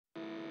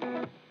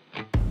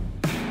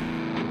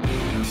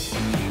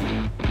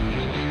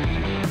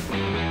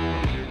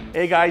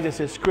Hey guys, this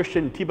is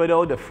Christian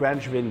Thibaudeau, the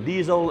French Vin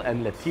Diesel,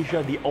 and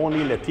Letitia, the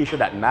only Letitia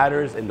that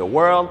matters in the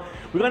world.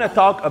 We're going to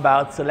talk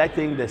about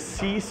selecting the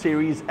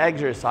C-series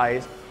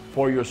exercise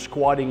for your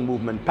squatting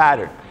movement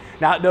pattern.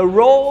 Now, the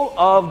role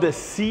of the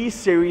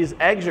C-series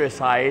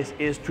exercise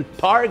is to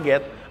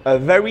target a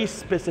very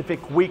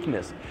specific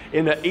weakness.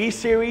 In the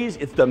E-series,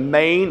 it's the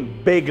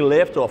main big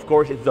lift, so of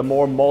course it's the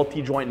more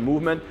multi-joint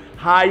movement,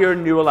 higher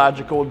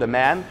neurological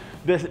demand.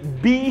 The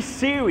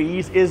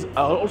B-series is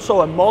also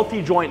a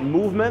multi-joint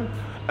movement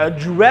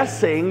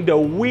addressing the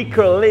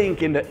weaker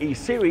link in the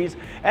E-series,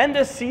 and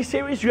the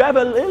C-series, you have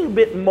a little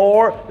bit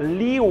more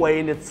leeway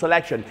in its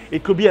selection.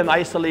 It could be an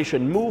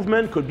isolation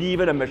movement, could be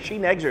even a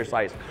machine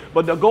exercise,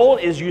 but the goal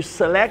is you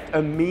select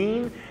a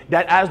mean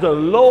that has the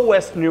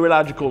lowest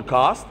neurological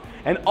cost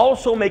and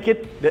also make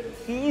it the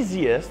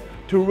easiest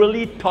to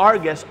really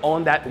target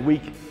on that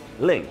weak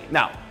link.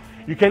 Now,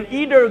 you can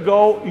either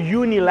go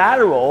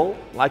unilateral,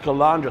 like a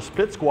lunge or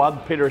split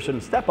squat, Peterson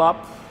step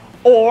up,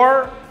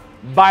 or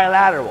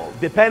bilateral,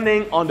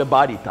 depending on the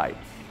body type.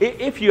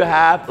 If you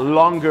have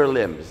longer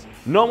limbs,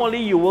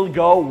 normally you will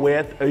go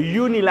with a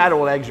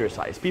unilateral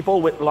exercise.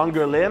 People with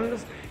longer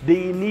limbs,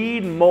 they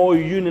need more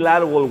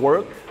unilateral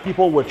work.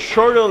 People with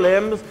shorter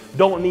limbs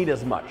don't need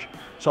as much.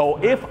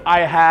 So if I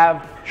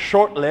have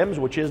short limbs,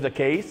 which is the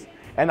case,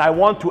 and I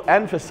want to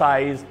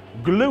emphasize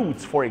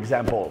glutes, for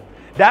example,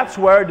 that's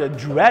where the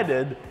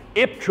dreaded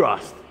hip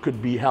thrust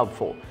could be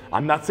helpful.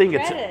 I'm not saying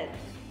dreaded.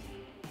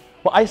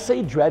 Well, I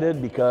say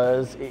dreaded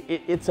because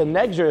it's an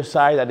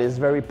exercise that is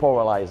very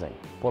polarizing.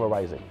 You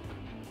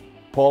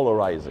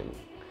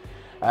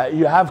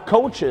have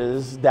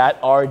coaches that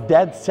are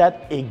dead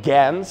set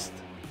against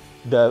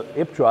the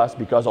hip thrust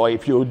because, oh,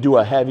 if you do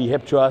a heavy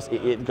hip thrust,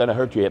 it's gonna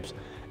hurt your hips.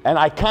 And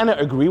I kind of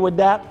agree with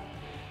that.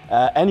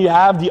 And you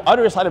have the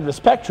other side of the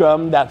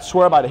spectrum that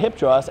swear by the hip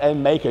thrust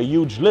and make a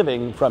huge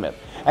living from it.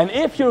 And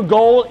if your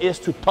goal is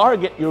to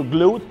target your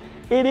glute,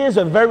 it is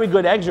a very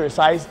good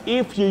exercise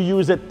if you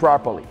use it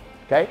properly.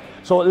 Okay?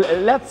 So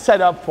let's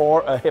set up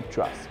for a hip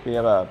thrust. Can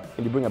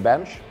you bring a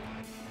bench?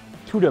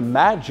 Through the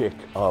magic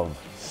of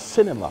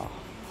cinema,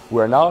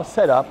 we're now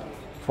set up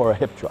for a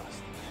hip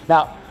thrust.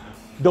 Now,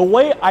 the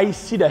way I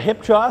see the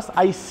hip thrust,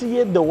 I see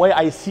it the way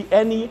I see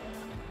any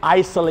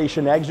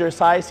isolation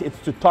exercise. It's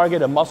to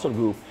target a muscle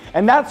group.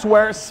 And that's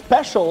where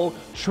special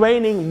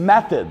training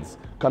methods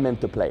come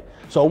into play.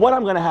 So what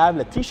I'm gonna have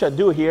Letitia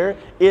do here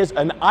is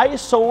an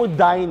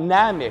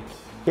isodynamic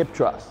hip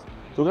thrust.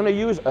 So we're gonna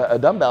use a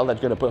dumbbell that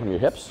you're gonna put on your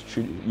hips.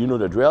 You know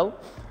the drill.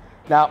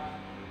 Now,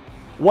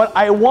 what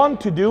I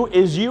want to do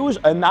is use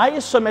an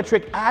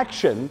isometric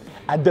action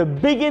at the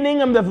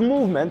beginning of the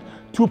movement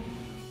to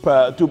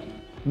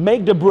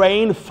make the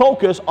brain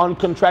focus on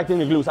contracting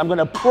the glutes. I'm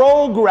gonna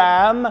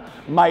program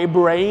my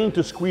brain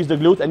to squeeze the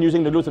glutes and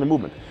using the glutes in the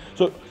movement.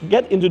 So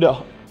get into the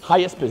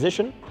highest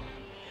position,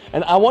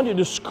 and I want you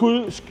to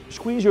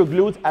squeeze your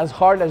glutes as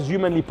hard as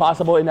humanly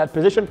possible in that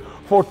position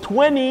for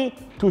 20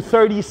 to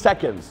 30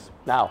 seconds.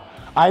 Now,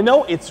 I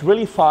know it's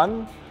really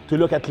fun to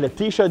look at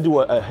Letitia do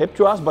a hip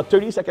thrust, but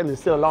 30 seconds is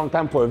still a long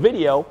time for a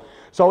video,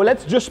 so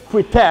let's just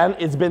pretend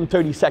it's been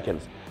 30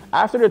 seconds.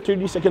 After the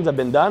 30 seconds have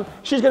been done,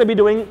 she's gonna be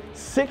doing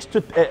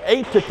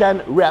 8 to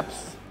 10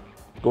 reps,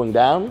 going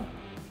down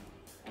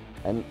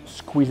and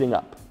squeezing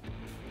up.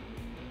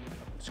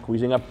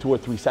 Squeezing up 2 or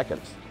 3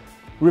 seconds.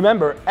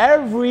 Remember,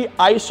 every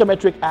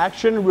isometric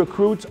action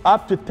recruits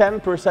up to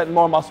 10%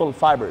 more muscle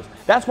fibers.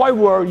 That's why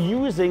we're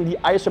using the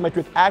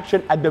isometric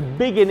action at the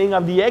beginning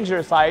of the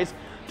exercise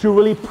to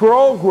really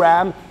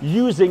program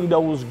using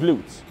those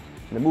glutes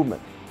in the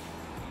movement.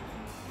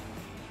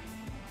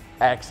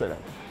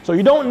 Excellent. So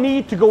you don't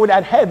need to go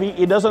that heavy,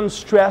 it doesn't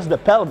stress the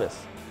pelvis.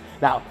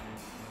 Now,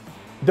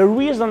 the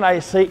reason I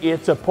say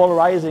it's a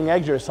polarizing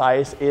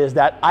exercise is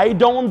that I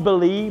don't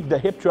believe the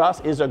hip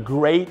thrust is a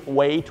great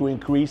way to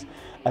increase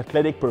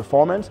athletic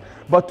performance,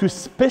 but to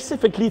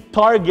specifically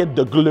target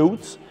the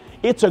glutes,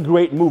 it's a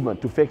great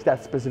movement to fix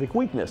that specific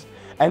weakness.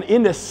 And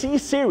in the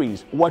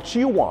C-series, what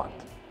you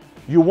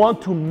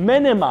want to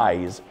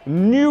minimize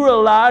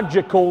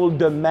neurological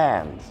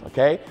demands,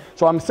 okay?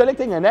 So I'm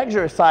selecting an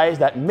exercise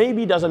that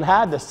maybe doesn't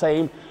have the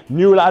same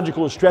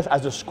neurological stress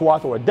as a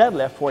squat or a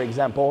deadlift, for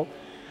example,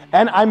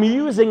 and I'm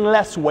using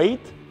less weight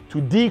to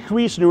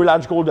decrease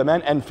neurological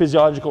demand and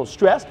physiological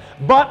stress,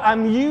 but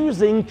I'm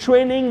using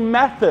training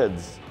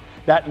methods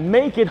that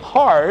make it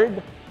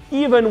hard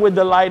even with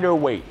the lighter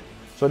weight.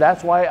 So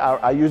that's why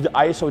I use the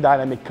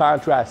isodynamic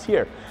contrast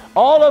here.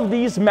 All of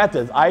these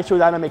methods,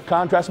 isodynamic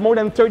contrast, more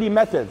than 30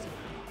 methods,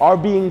 are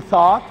being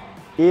taught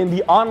in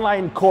the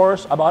online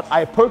course about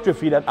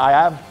hypertrophy that I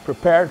have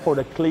prepared for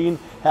the Clean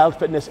Health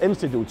Fitness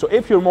Institute. So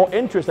if you're more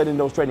interested in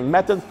those training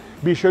methods,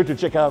 be sure to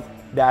check out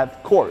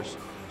that course.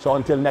 So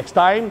until next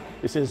time,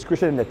 this is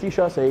Christian and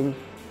Letitia saying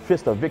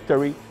fist of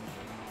victory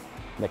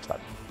next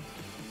time.